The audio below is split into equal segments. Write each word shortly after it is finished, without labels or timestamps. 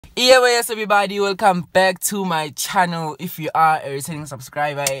Yes, everybody, welcome back to my channel. If you are a returning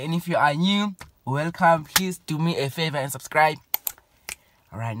subscriber and if you are new, welcome. Please do me a favor and subscribe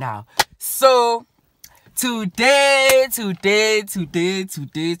right now. So today so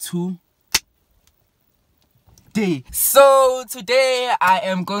today I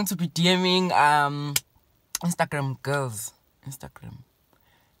am going to be DMing Instagram girls, Instagram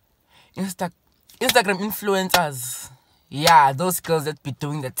influencers. Yeah, those girls that be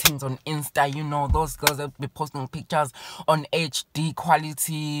doing the things on Insta, you know, those girls that be posting pictures on HD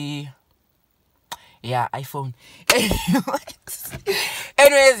quality. Yeah, iPhone.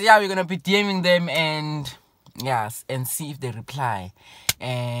 Anyways, yeah, we're gonna be DMing them and yes, and see if they reply.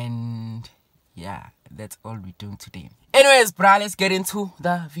 And yeah, that's all we're doing today. Anyways, bruh, let's get into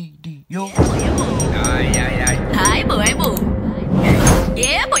the video. Hi, boy, boo.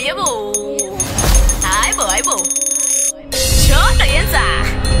 Yeah, boy, boo. Hi, boy, boo.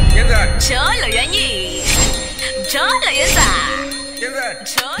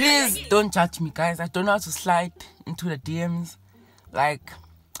 Please don't judge me, guys. I don't know how to slide into the DMs. Like,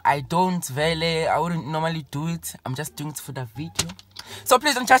 I wouldn't normally do it. I'm just doing it for the video. So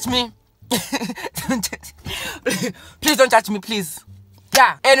please don't judge me. Please don't judge me, please.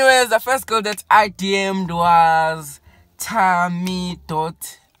 Yeah. Anyways, the first girl that I DM'd was Tammy.Anna.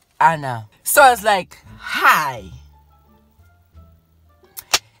 So I was like, hi.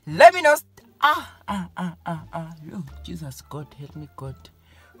 Let me know. Oh, Jesus, God, help me, God.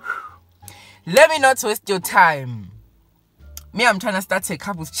 Let me not waste your time. Me, I'm trying to start a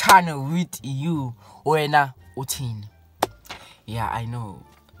couple's channel with you. Wena utin. Yeah, I know.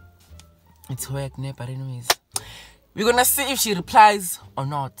 It's work, but anyways. We're gonna see if she replies or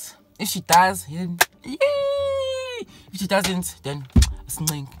not. If she does, then yay! If she doesn't, then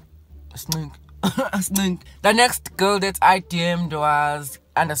snink. The next girl that I DM'd was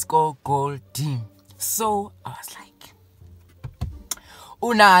 _goldie. So I was like,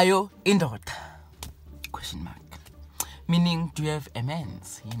 unayo indoda? Question mark. Meaning, do you have a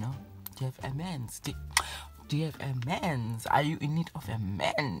man's? You know, do you have a man's? Do you have a man's? Are you in need of a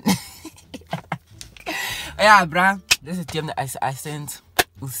man? Yeah, bruh. This is a DM that I sent.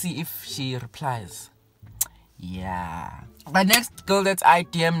 We'll see if she replies. Yeah. The next girl that I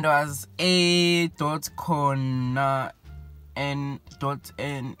DM'd was A.Connor.N.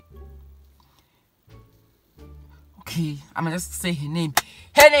 Okay, I'm gonna just say her name.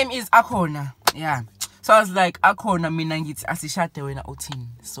 Her name is Akona. Yeah. So I was like, Akona mina ngithi asishade wena uthini.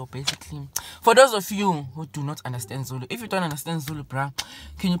 So basically, for those of you who do not understand Zulu, if you don't understand Zulu, bruh,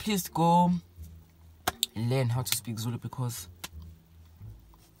 can you please go learn how to speak Zulu? Because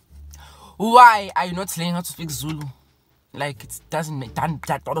why are you not learning how to speak Zulu? Like, it doesn't make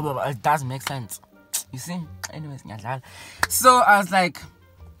sense. You see? Anyways, so I was like,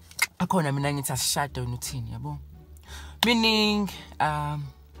 Akona mina ngithi asishade wena uthini, yabo? Meaning,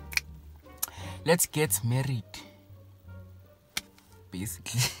 let's get married,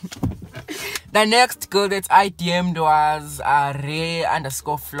 basically. The next girl that I DM'd was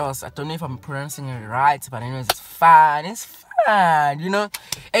Ray_Floss. I don't know if I'm pronouncing it right, but anyways, it's fun. It's fun, you know.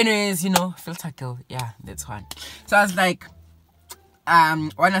 Anyways, you know, filter girl. Yeah, that's one. So I was like,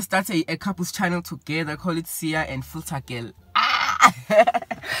 wanna start a couple's channel together, call it Sia and Filter Girl.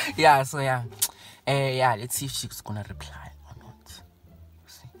 Yeah, so yeah. Yeah, let's see if she's gonna reply or not.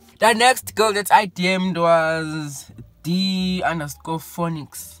 See. The next girl that I DM'd was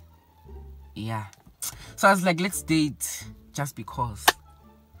D_Phonics. Yeah. So I was like, let's date just because.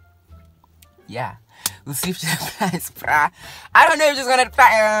 Yeah. We'll see if she replies, bruh. I don't know if she's gonna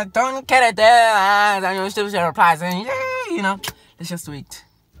reply. Don't get it there. I don't know if she replies. And yeah, you know. Let's just wait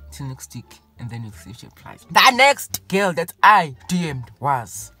till next week and then we'll see if she replies. The next girl that I DM'd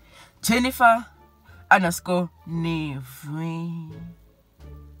was Jennifer_Neve.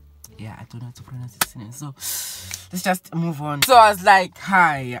 Yeah, I don't know how to pronounce this name, so let's just move on. So I was like,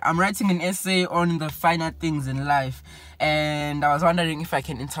 hi, I'm writing an essay on the finer things in life, and I was wondering if I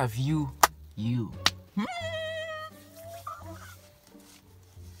can interview you.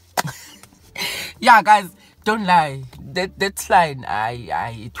 Yeah, guys, don't lie. That's line.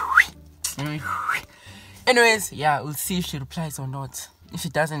 Anyways, yeah, we'll see if she replies or not. If she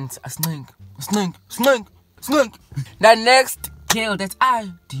doesn't, a snake. The next girl that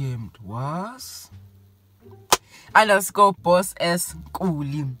I DM'd was _boss_Kuli.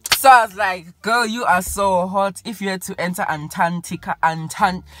 So I was like, girl, you are so hot. If you had to enter Antarctica,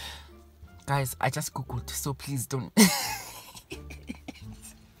 guys, I just googled, so please don't.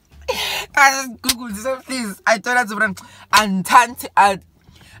 I just googled, so please, I don't have to run Antarctica.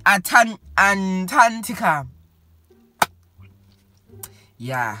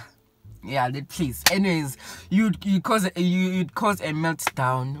 Yeah, please. Anyways, you'd cause a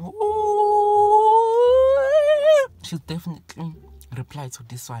meltdown. Ooh, she'll definitely reply to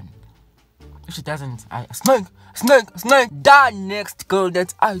this one. If she doesn't, snake. The next girl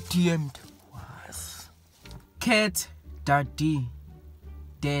that I DM'd was Cat Daddy.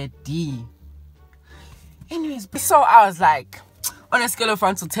 Anyways, so I was like, on a scale of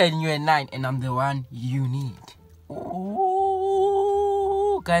 1 to 10, you're a 9, and I'm the one you need.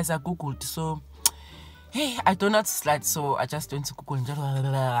 Ooh, guys, I googled, so hey, I do not slide, so I just went to Google and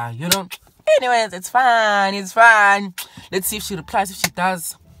you know. Anyways, it's fine. Let's see if she replies. If she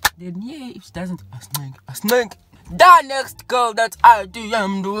does, then yeah. If she doesn't, a snake. The next girl that I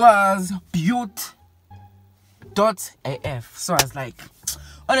DM'd was Butte.af. So I was like,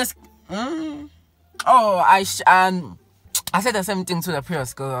 honest. I said the same thing to the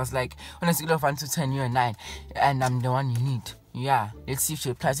previous girl. I was like, on a scale of 1 to 10, you're a 9, and I'm the one you need. Yeah, let's see if she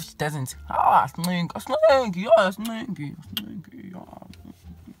replies. If she doesn't, snake.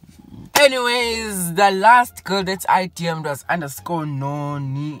 Anyways, the last girl that I DM'd was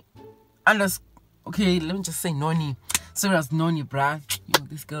 _Noni. Okay, let me just say Noni. So it was Noni, bruh. Yo,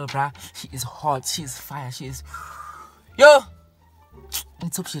 this girl, bruh, she is hot. She is fire. She is. Yo,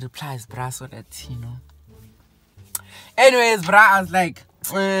 let's hope she replies, bruh, so that you know. Anyways, bruh, I was like,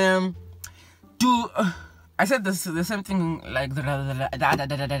 I said the same thing, like, you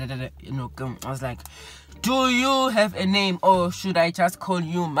know, I was like, do you have a name, or should I just call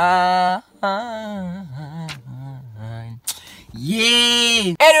you mine?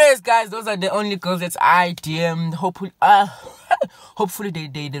 Yeah. Anyways, guys, those are the only girls that I DM'd.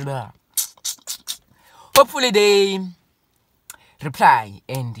 Hopefully they reply,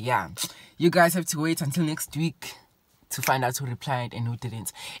 and yeah, you guys have to wait until next week to find out who replied and who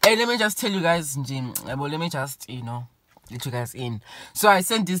didn't. And let me just tell you guys, let me just, you know, let you guys in. So I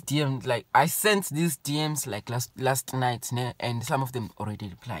sent these DMs, like last night, and some of them already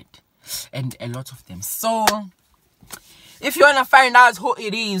replied, and a lot of them. So if you wanna find out who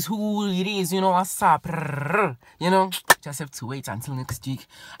it is, you know what's up, you know, just have to wait until next week,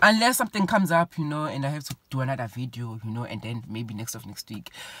 unless something comes up, you know, and I have to do another video, you know, and then maybe next week.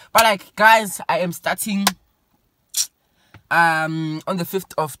 But like, guys, I am starting on the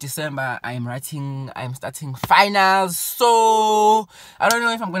 5th of December. I am starting finals, so I don't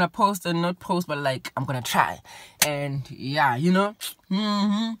know if I'm gonna post or not post, but like, I'm gonna try. And yeah, you know,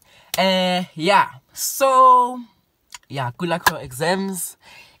 yeah, so yeah, good luck for your exams,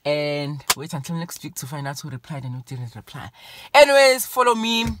 and wait until next week to find out who replied and who didn't reply. Anyways, follow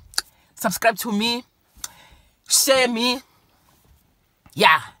me, subscribe to me, share me.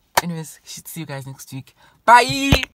 Yeah, anyways, see you guys next week. Bye.